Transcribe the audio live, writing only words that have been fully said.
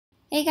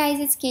Hey guys,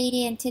 it's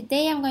Katie, and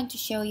today I'm going to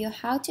show you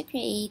how to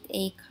create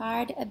a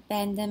cart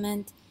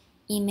abandonment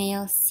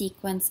email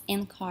sequence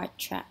in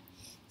Kartra.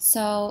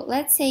 So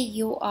let's say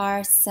you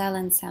are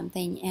selling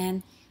something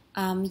and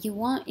you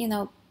want,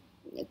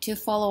 to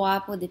follow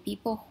up with the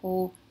people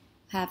who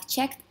have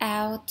checked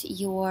out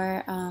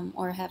your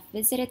or have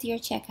visited your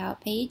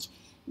checkout page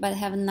but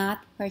have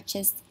not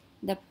purchased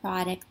the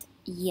product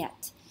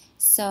yet.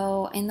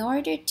 So in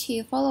order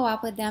to follow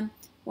up with them,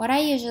 what I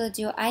usually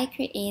do, I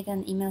create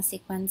an email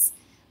sequence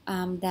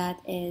that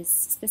is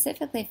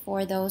specifically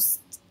for those,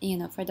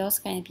 for those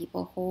kind of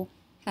people who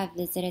have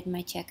visited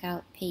my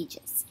checkout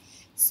pages.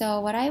 So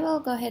what I will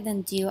go ahead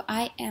and do,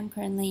 I am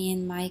currently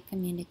in my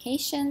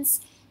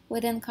communications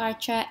within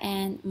Kartra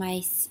and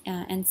my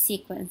and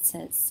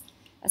sequences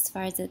as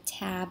far as the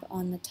tab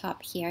on the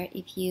top here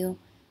if you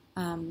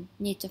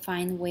need to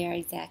find where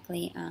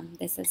exactly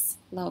this is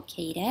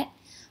located.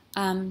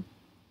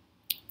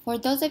 For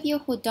those of you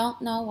who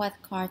don't know what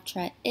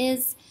Kartra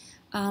is,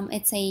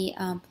 it's a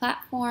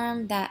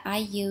platform that I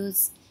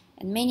use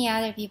and many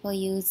other people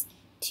use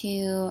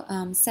to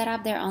set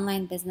up their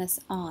online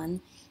business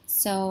on.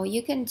 So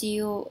you can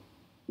do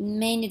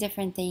many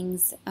different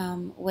things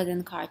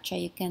within Kartra.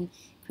 You can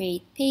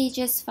create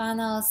pages,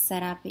 funnels,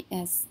 set up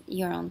as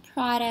your own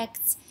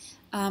products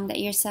that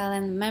you're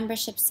selling,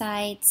 membership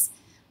sites.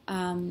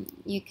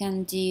 You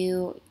can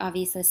do,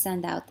 obviously,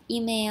 send out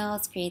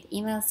emails, create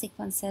email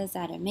sequences,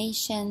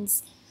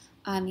 automations.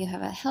 You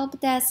have a help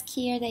desk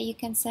here that you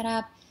can set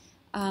up.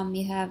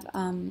 You have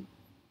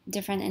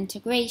different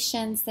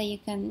integrations that you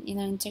can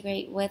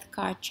integrate with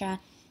Kartra,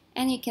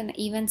 and you can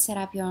even set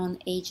up your own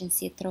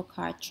agency through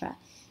Kartra.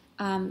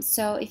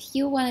 So if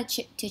you want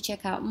to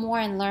check out more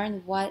and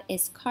learn what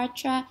is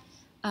Kartra,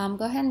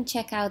 go ahead and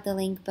check out the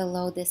link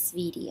below this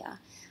video.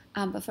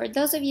 But for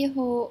those of you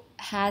who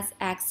has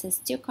access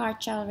to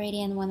Kartra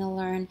already and want to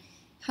learn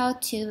how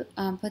to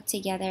put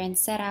together and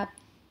set up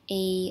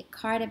a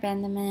cart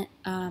abandonment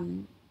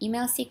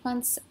email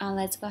sequence,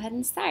 let's go ahead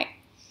and start.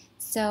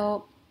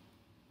 So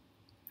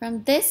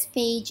from this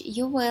page,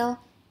 you will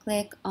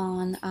click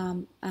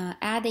on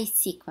add a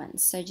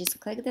sequence. So just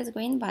click this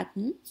green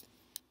button.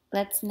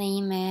 Let's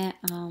name it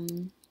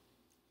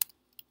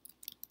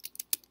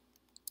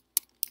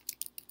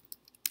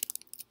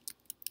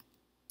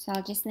so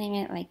I'll just name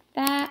it like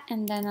that,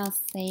 and then I'll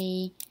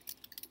say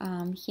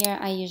here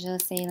I usually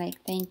say like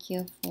thank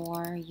you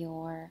for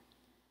your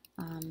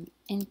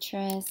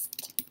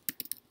interest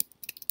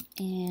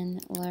in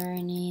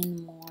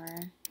learning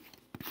more.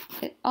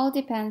 It all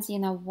depends,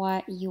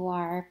 what you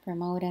are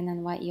promoting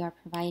and what you are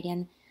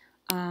providing.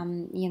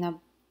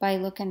 By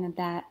looking at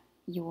that,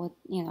 you would,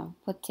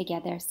 put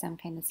together some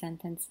kind of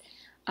sentence.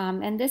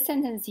 And this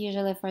sentence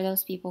usually for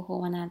those people who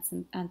want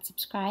to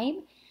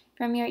unsubscribe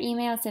from your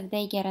emails. If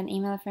they get an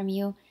email from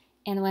you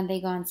and when they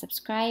go and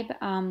subscribe,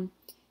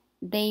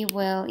 they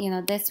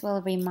will, this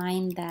will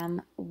remind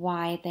them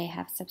why they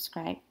have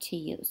subscribed to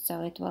you.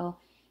 So it will,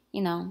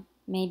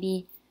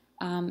 maybe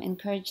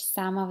encourage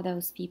some of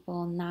those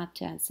people not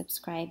to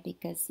unsubscribe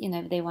because,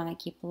 if they want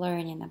to keep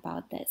learning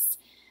about this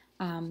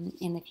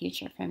in the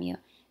future from you.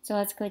 So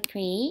let's click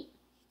create.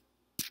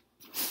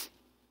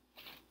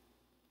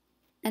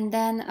 And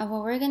then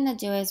what we're going to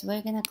do is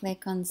we're going to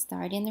click on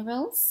starting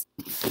rules.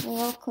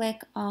 We'll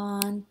click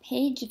on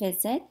page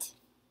visit.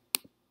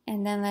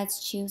 And then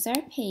let's choose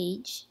our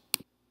page.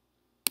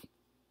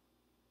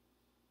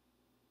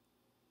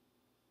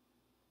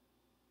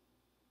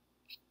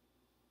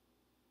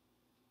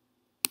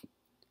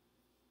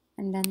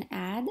 And then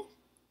add.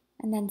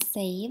 And then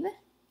save.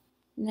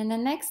 And then the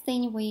next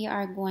thing we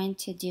are going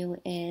to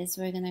do is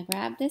we're going to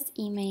grab this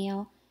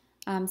email,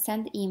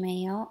 send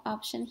email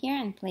option here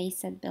and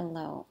place it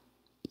below.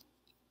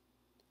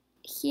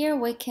 Here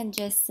we can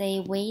just say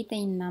wait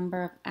a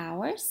number of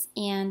hours,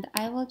 and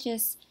I will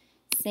just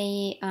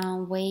say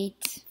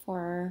wait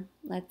for,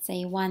 let's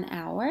say, 1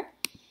 hour,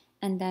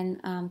 and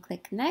then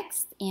click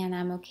next, and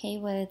I'm okay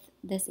with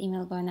this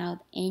email going out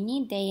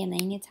any day and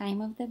any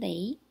time of the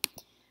day.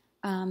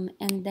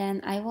 And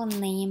then I will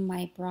name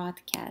my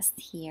broadcast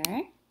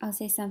here. I'll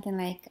say something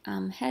like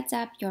heads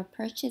up, your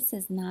purchase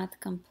is not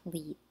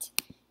complete.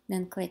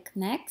 Then click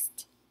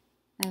next.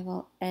 I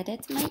will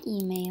edit my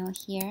email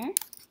here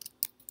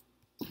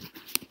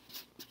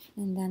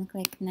and then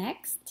click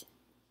next.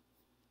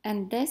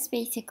 And this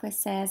basically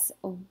says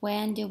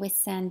when do we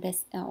send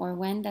this, or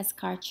when does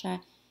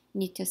Kartra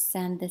need to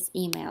send this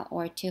email,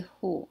 or to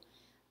who.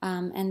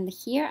 And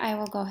here I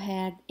will go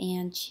ahead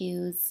and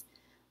choose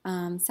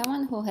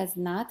someone who has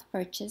not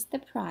purchased the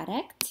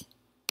product.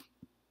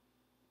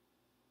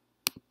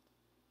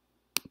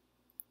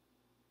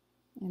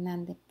 And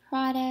then the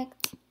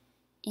product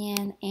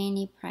and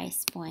any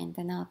price point.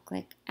 Then I'll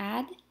click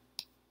add.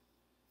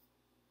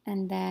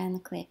 And then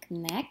click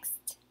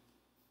next.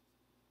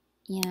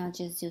 And I'll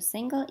just do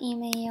single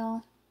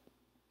email.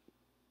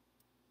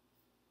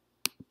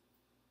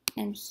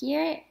 And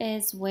here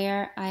is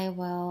where I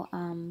will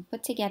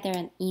put together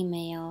an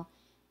email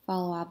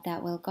follow-up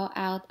that will go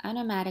out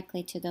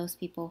automatically to those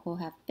people who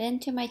have been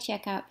to my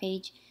checkout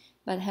page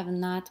but have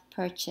not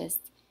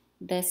purchased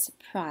this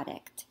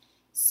product.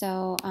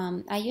 So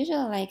I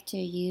usually like to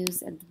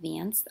use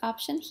advanced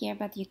option here,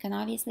 but you can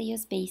obviously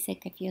use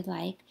basic if you'd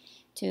like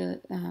to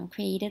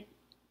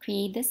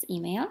create this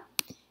email.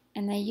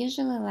 And I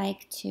usually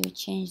like to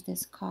change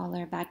this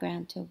color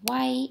background to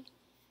white,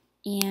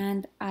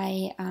 and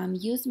I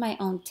use my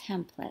own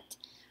template.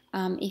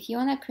 If you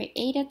want to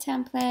create a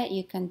template,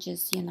 you can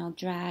just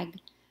drag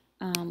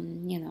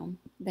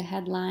the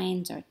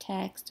headlines or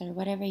text or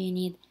whatever you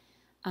need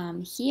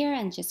here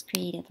and just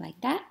create it like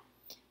that.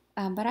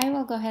 But I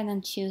will go ahead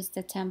and choose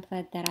the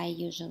template that I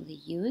usually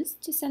use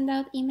to send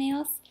out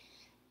emails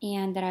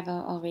and that I've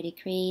already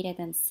created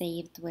and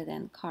saved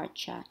within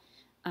Kartra.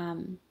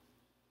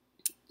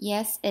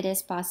 Yes, it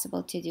is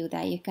possible to do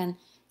that. You can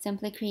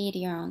simply create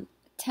your own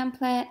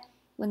template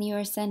when you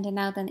are sending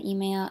out an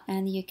email,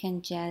 and you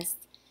can just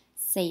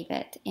save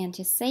it. And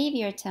to save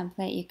your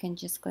template, you can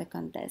just click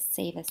on this,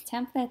 Save as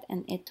Template,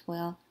 and it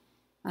will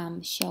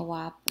show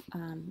up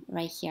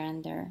right here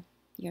under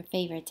your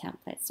favorite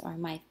templates or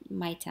my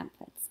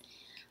templates.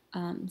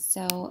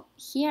 So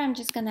here I'm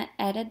just going to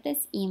edit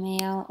this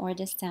email or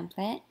this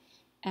template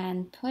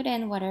and put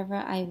in whatever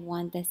I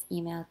want this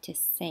email to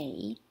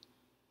say.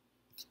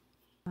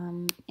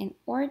 In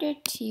order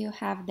to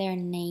have their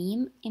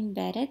name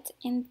embedded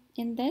in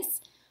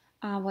this,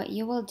 what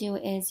you will do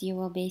is you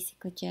will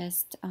basically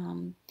just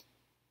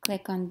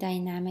click on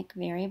dynamic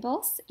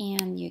variables,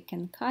 and you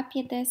can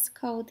copy this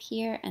code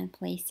here and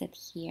place it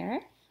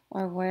here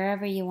or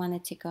wherever you want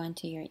it to go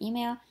into your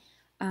email.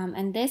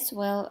 And this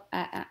will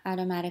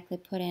automatically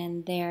put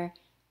in their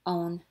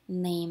own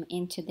name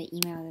into the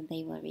email that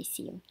they will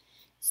receive.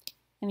 So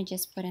let me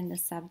just put in the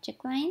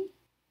subject line.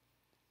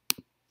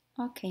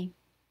 Okay.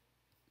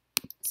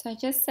 So I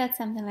just said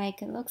something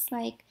like, it looks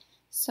like,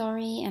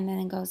 sorry, and then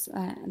it goes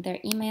their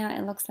email.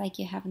 It looks like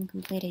you haven't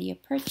completed your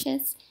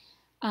purchase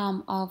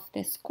of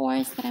this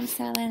course that I'm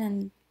selling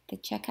and the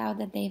checkout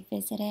that they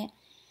visited.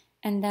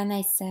 And then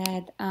I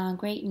said,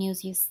 great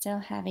news, you still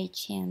have a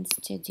chance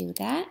to do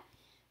that.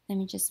 Let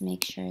me just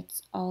make sure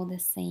it's all the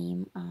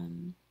same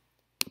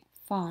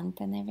font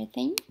and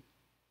everything.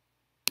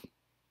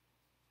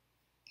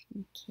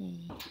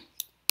 Okay.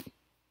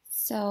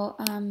 So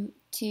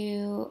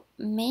to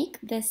make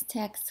this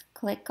text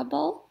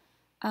clickable,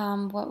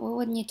 what we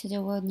would need to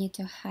do, we would need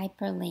to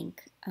hyperlink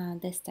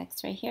this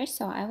text right here.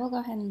 So I will go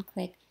ahead and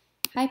click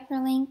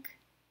hyperlink.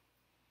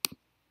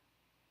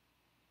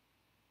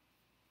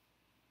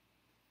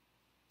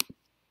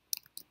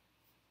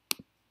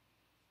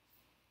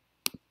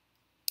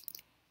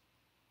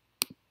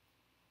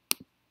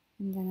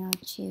 And then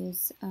I'll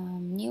choose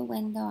new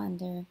window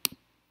under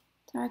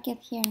target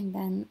here and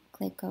then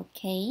click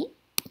OK.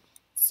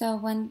 So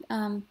when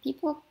when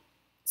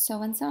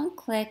someone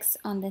clicks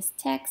on this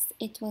text,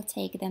 it will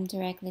take them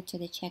directly to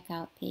the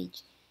checkout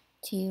page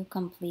to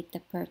complete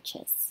the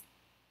purchase.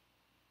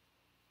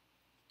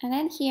 And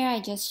then here I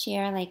just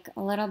share like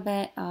a little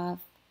bit of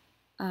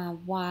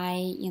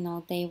why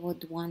they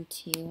would want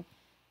to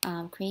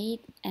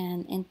create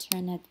an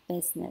internet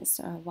business,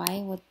 or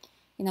why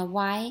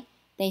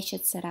they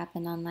should set up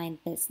an online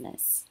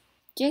business.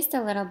 Just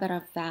a little bit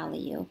of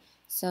value,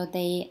 so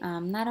they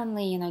not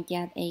only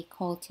get a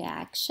call to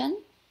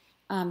action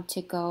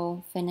to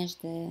go finish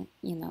the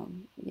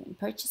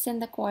purchasing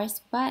the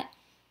course, but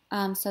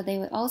so they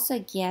would also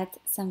get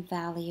some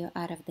value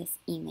out of this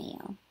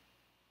email.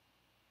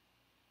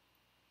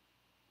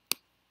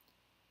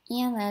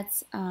 And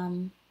let's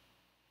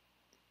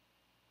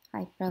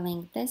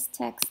hyperlink this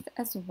text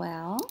as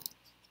well.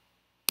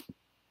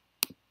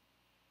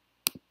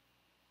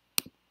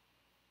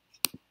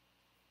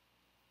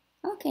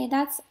 Okay,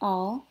 that's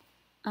all.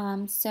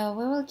 So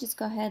we will just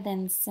go ahead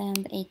and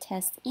send a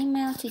test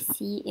email to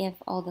see if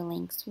all the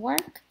links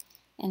work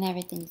and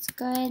everything's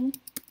good.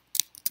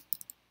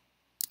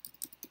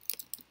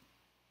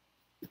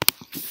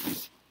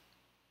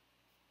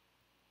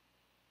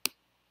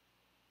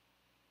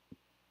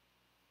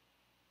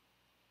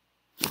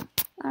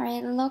 All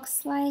right,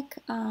 looks like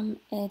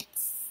the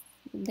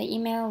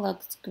email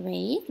looks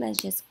great. Let's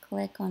just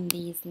click on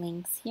these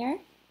links here.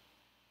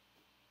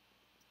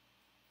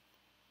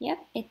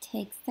 Yep, it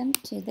takes them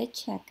to the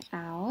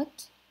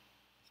checkout.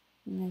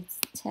 Let's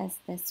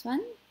test this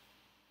one.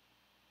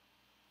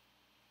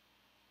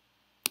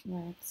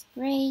 Works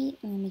great.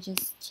 Let me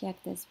just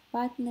check this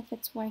button if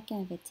it's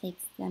working, if it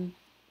takes them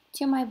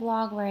to my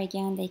blog, where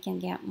again they can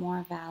get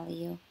more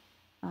value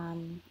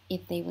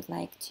if they would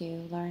like to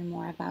learn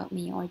more about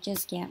me or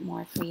just get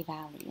more free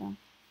value.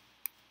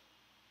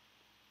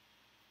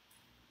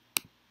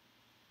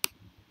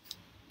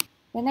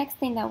 The next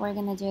thing that we're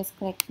going to do is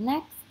click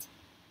next.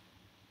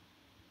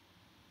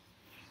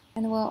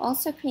 And we'll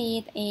also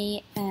create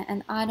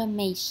an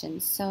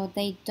automation so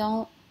they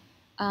don't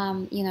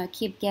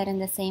keep getting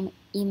the same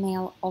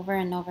email over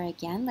and over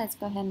again. Let's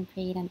go ahead and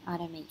create an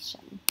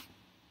automation.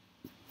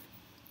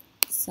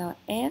 So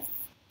if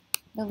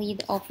the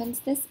lead opens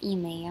this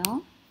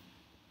email,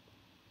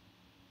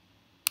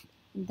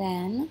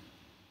 then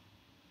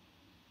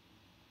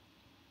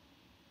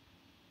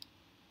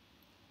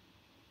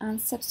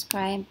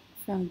unsubscribe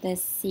from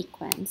this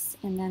sequence,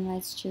 and then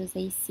let's choose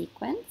a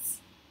sequence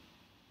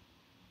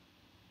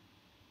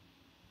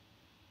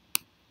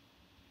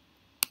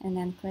and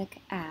then click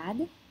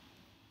add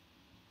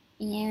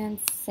and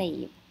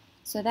save.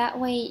 So that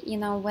way,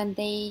 when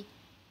they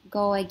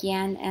go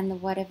again,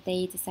 and what if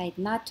they decide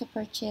not to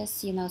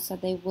purchase, so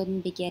they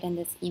wouldn't be getting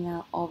this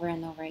email over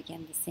and over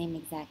again, the same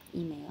exact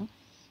email.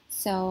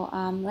 So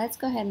let's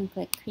go ahead and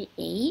click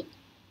create.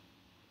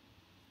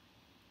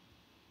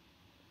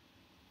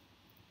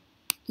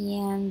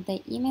 And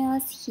the email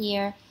is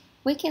here.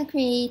 We can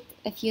create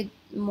a few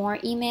more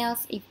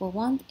emails if we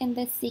want in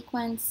this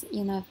sequence,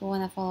 if we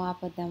want to follow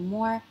up with them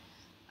more.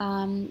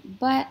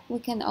 But we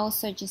can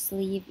also just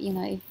leave,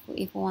 if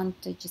we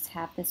want to just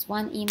have this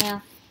one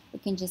email, we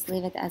can just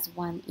leave it as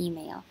one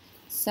email.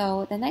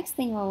 So the next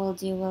thing we will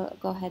do, we'll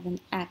go ahead and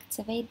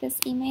activate this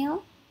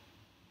email.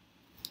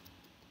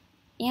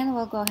 And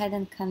we'll go ahead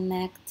and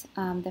connect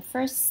the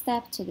first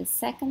step to the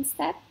second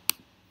step.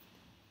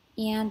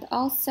 And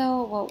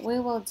also what we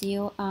will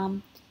do,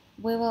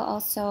 we will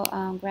also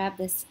grab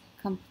this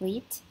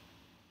complete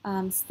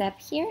step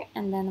here,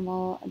 and then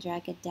we'll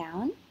drag it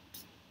down.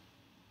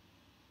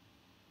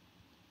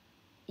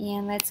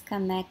 And let's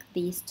connect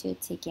these two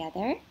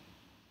together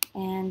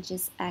and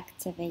just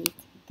activate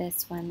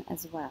this one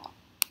as well.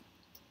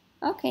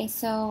 Okay,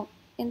 so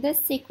in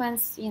this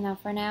sequence,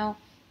 for now,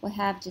 we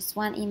have just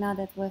one email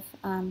that we've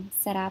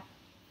set up.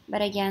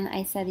 But again,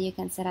 I said you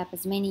can set up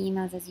as many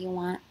emails as you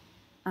want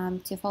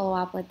to follow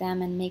up with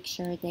them and make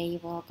sure they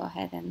will go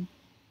ahead and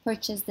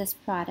purchase this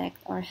product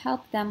or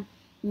help them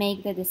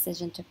make the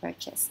decision to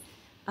purchase.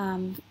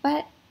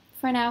 But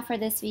for now, for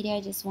this video,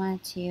 I just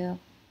wanted to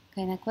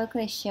kind of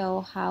quickly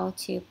show how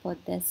to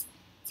put this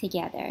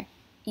together.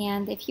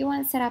 And if you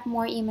want to set up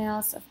more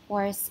emails, of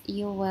course,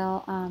 you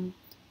will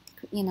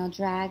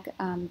drag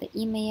the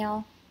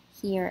email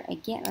here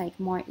again, like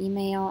more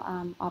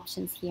email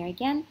options here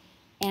again.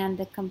 And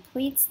the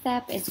complete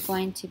step is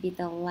going to be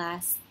the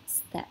last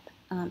step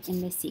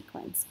in the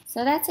sequence.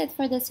 So that's it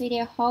for this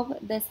video. Hope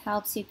this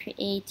helps you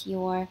create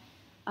your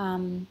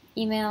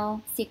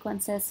email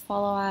sequences,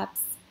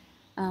 follow-ups,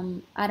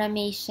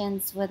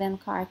 automations within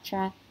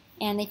Kartra.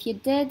 And if you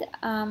did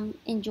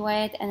enjoy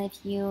it, and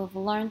if you've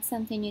learned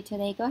something new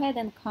today, go ahead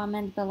and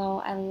comment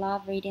below. I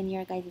love reading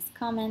your guys'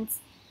 comments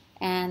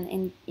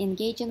and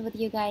engaging with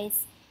you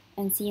guys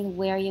and seeing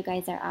where you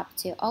guys are up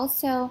to.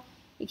 Also,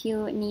 if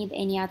you need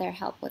any other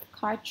help with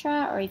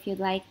Kartra, or if you'd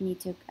like me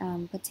to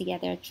put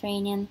together a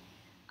training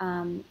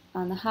on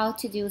how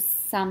to do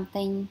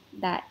something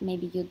that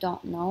maybe you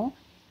don't know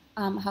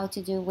how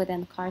to do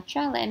within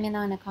Kartra, let me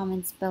know in the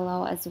comments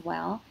below as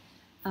well.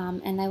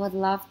 And I would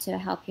love to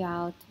help you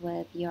out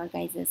with your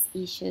guys'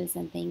 issues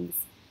and things,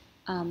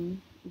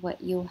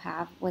 what you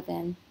have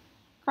within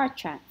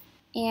Kartra.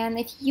 And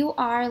if you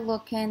are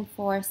looking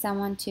for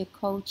someone to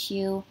coach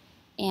you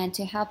and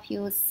to help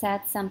you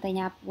set something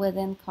up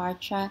within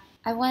Kartra,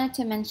 I wanted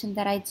to mention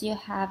that I do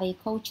have a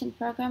coaching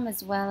program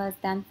as well as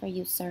done for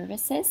you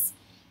services.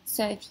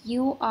 So if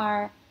you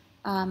are,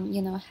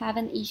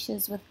 having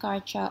issues with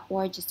Kartra,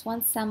 or just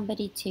want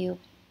somebody to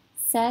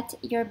set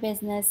your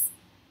business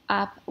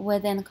up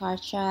within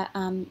Kartra,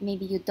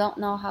 maybe you don't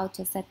know how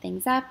to set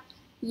things up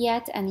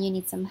yet and you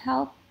need some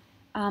help,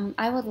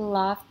 I would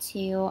love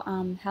to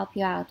help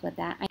you out with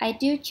that. I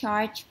do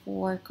charge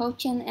for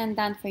coaching and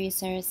done for you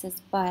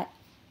services, but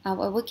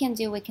what we can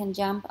do, we can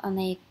jump on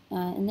a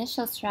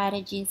initial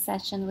strategy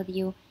session with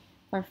you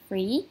for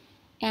free,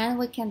 and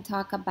we can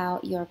talk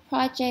about your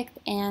project,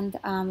 and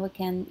we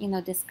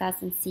can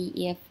discuss and see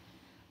if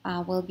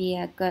we'll be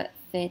a good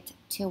fit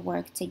to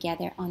work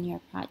together on your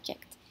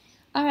project.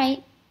 All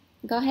right,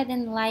 go ahead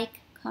and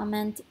like,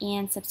 comment,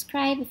 and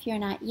subscribe if you're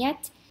not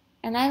yet.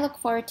 And I look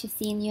forward to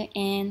seeing you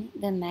in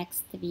the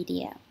next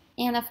video.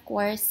 And of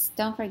course,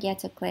 don't forget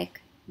to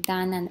click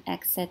done and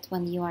exit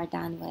when you are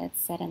done with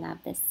setting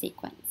up this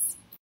sequence.